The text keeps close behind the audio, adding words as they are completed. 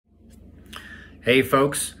Hey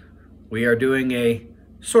folks, we are doing a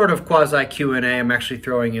sort of quasi Q&A. I'm actually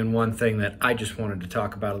throwing in one thing that I just wanted to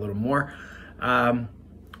talk about a little more.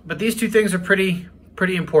 But these two things are pretty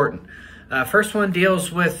important. First one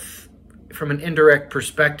deals with, from an indirect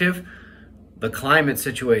perspective, the climate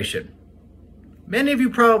situation. Many of you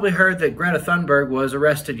probably heard that Greta Thunberg was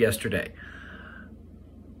arrested yesterday.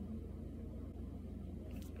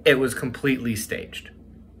 It was completely staged.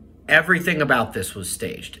 Everything about this was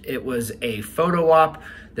staged. It was a photo op.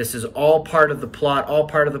 This is all part of the plot, all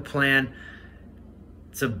part of the plan.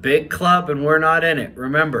 It's a big club and we're not in it.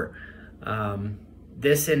 Remember,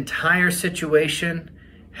 this entire situation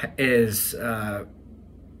is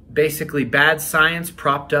basically bad science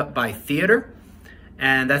propped up by theater.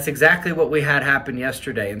 And that's exactly what we had happen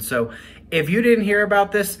yesterday. And so if you didn't hear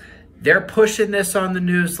about this, they're pushing this on the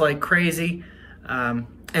news like crazy. And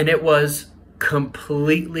it was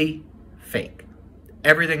completely fake.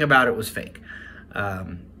 Everything about it was fake.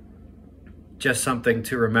 Just something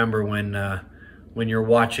to remember when you're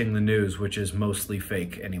watching the news, which is mostly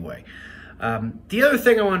fake anyway. The other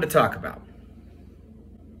thing I wanted to talk about.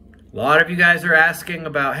 A lot of you guys are asking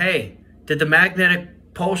about, hey, did the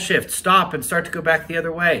magnetic pole shift stop and start to go back the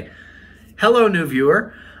other way? Hello, new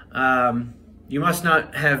viewer. You must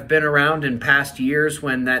not have been around in past years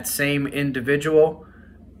when that same individual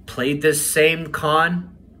played this same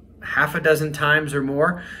con half a dozen times or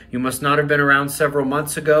more. You must not have been around several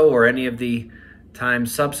months ago or any of the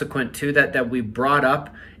times subsequent to that we brought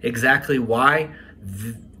up exactly why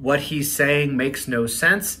what he's saying makes no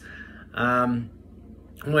sense. I'm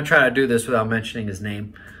going to try to do this without mentioning his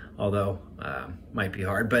name, although might be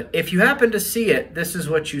hard. But if you happen to see it, this is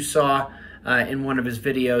what you saw in one of his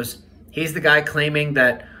videos. He's the guy claiming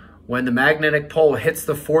that when the magnetic pole hits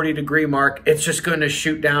the 40-degree mark, it's just going to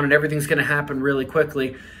shoot down and everything's going to happen really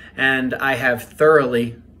quickly. And I have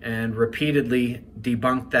thoroughly and repeatedly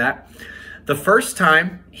debunked that. The first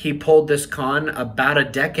time he pulled this con about a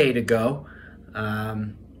decade ago,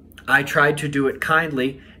 I tried to do it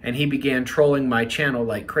kindly and he began trolling my channel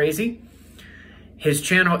like crazy. His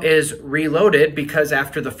channel is reloaded because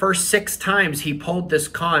after the first 6 times he pulled this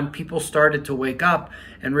con, people started to wake up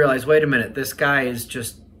and realize, wait a minute, this guy is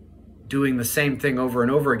just doing the same thing over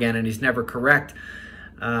and over again and he's never correct.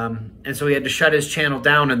 And so he had to shut his channel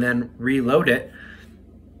down and then reload it.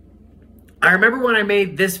 I remember when I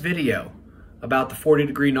made this video about the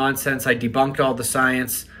 40-degree nonsense, I debunked all the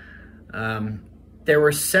science. There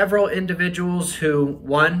were several individuals who,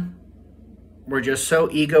 one, were just so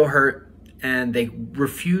ego hurt and they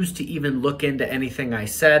refused to even look into anything I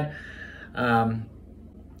said. And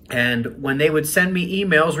when they would send me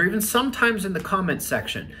emails or even sometimes in the comment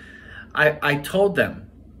section, I told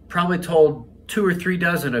them, probably told 2 or 3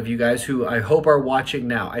 dozen of you guys who I hope are watching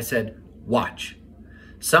now, I said, watch.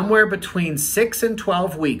 Somewhere between 6 and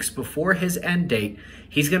 12 weeks before his end date,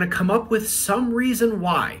 he's going to come up with some reason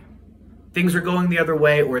why things are going the other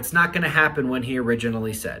way or it's not going to happen when he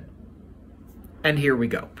originally said. And here we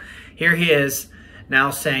go. Here he is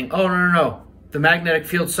now saying, oh, no. The magnetic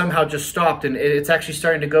field somehow just stopped and it's actually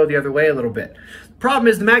starting to go the other way a little bit. Problem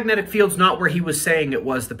is the magnetic field's not where he was saying it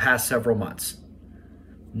was the past several months.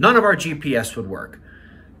 None of our GPS would work.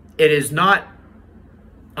 It is not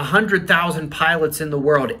 100,000 pilots in the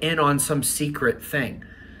world in on some secret thing.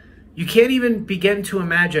 You can't even begin to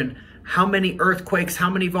imagine how many earthquakes, how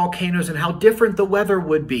many volcanoes, and how different the weather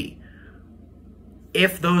would be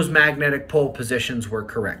if those magnetic pole positions were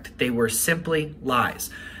correct. They were simply lies.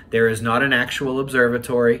 There is not an actual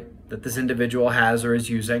observatory that this individual has or is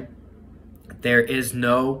using. There is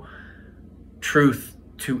no truth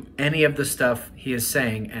to any of the stuff he is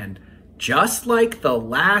saying. And just like the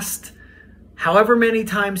last, however many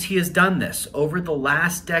times he has done this over the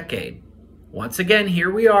last decade, once again,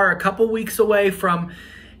 here we are a couple weeks away from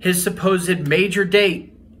his supposed major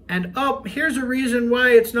date. And oh, here's a reason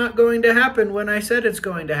why it's not going to happen when I said it's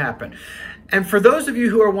going to happen. And for those of you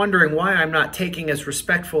who are wondering why I'm not taking as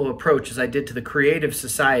respectful an approach as I did to the Creative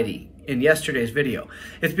Society in yesterday's video,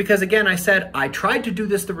 it's because, again, I said I tried to do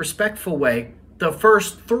this the respectful way the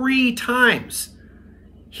first 3 times.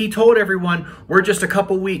 He told everyone we're just a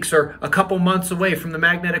couple weeks or a couple months away from the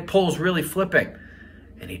magnetic poles really flipping.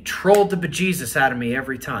 And he trolled the bejesus out of me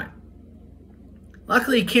every time.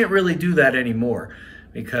 Luckily, he can't really do that anymore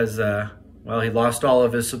because, well, he lost all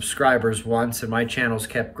of his subscribers once and my channels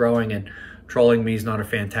kept growing and trolling me is not a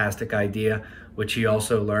fantastic idea, which he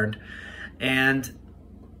also learned. And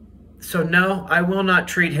so no, I will not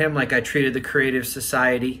treat him like I treated the Creative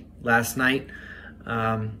Society last night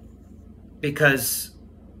because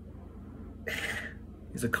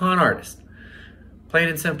he's a con artist, plain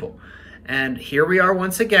and simple. And here we are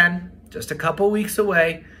once again just a couple weeks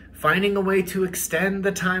away, finding a way to extend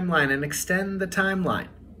the timeline and extend the timeline.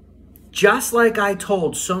 Just like I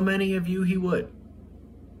told so many of you he would.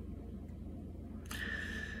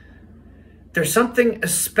 There's something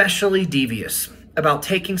especially devious about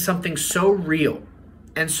taking something so real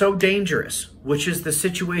and so dangerous, which is the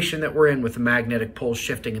situation that we're in with the magnetic poles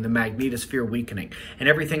shifting and the magnetosphere weakening and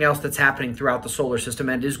everything else that's happening throughout the solar system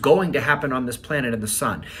and is going to happen on this planet and the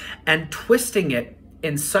sun, and twisting it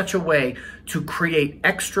in such a way to create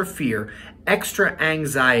extra fear, extra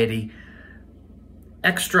anxiety,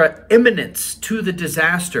 extra imminence to the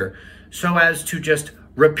disaster, so as to just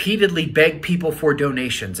repeatedly beg people for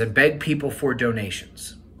donations and beg people for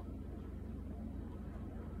donations.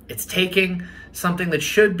 It's taking something that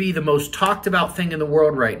should be the most talked about thing in the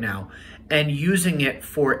world right now and using it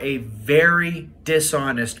for a very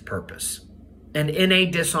dishonest purpose and in a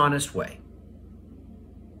dishonest way.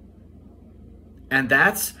 And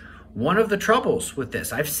that's one of the troubles with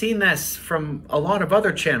this. I've seen this from a lot of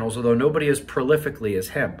other channels, although nobody as prolifically as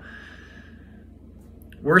him.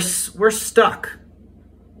 We're stuck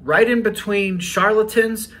right in between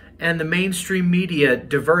charlatans and the mainstream media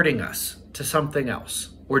diverting us to something else,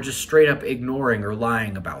 or just straight up ignoring or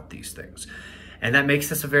lying about these things. And that makes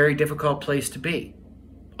this a very difficult place to be,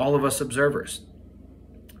 all of us observers.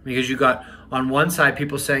 Because you got on one side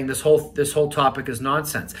people saying this whole topic is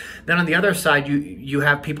nonsense. Then on the other side you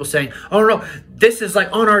have people saying, oh no, this is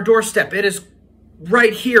like on our doorstep. It is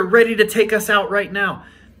right here, ready to take us out right now.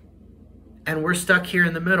 And we're stuck here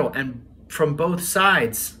in the middle. And from both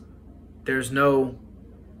sides, there's no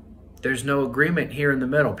agreement here in the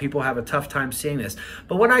middle. People have a tough time seeing this.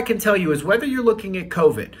 But what I can tell you is whether you're looking at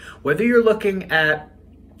COVID, whether you're looking at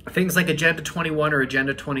things like Agenda 21 or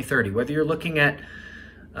Agenda 2030, whether you're looking at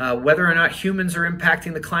whether or not humans are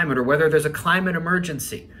impacting the climate or whether there's a climate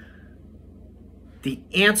emergency, the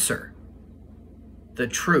answer, the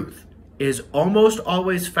truth, is almost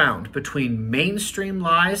always found between mainstream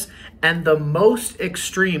lies and the most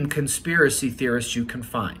extreme conspiracy theorists you can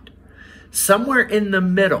find. Somewhere in the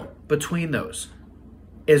middle between those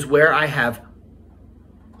is where I have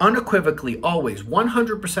unequivocally, always,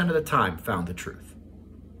 100% of the time, found the truth.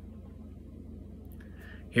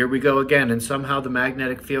 Here we go again, and somehow the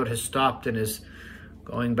magnetic field has stopped and is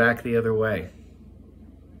going back the other way.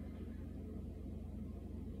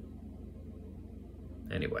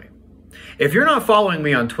 Anyway, if you're not following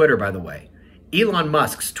me on Twitter, by the way, Elon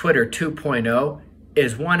Musk's Twitter 2.0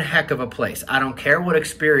 is one heck of a place. I don't care what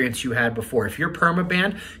experience you had before. If you're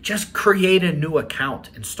permabanned, just create a new account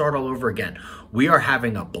and start all over again. We are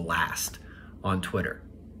having a blast on Twitter.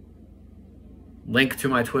 Link to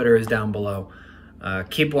my Twitter is down below.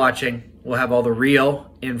 Keep watching. We'll have all the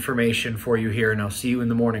real information for you here, and I'll see you in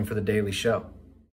the morning for the daily show.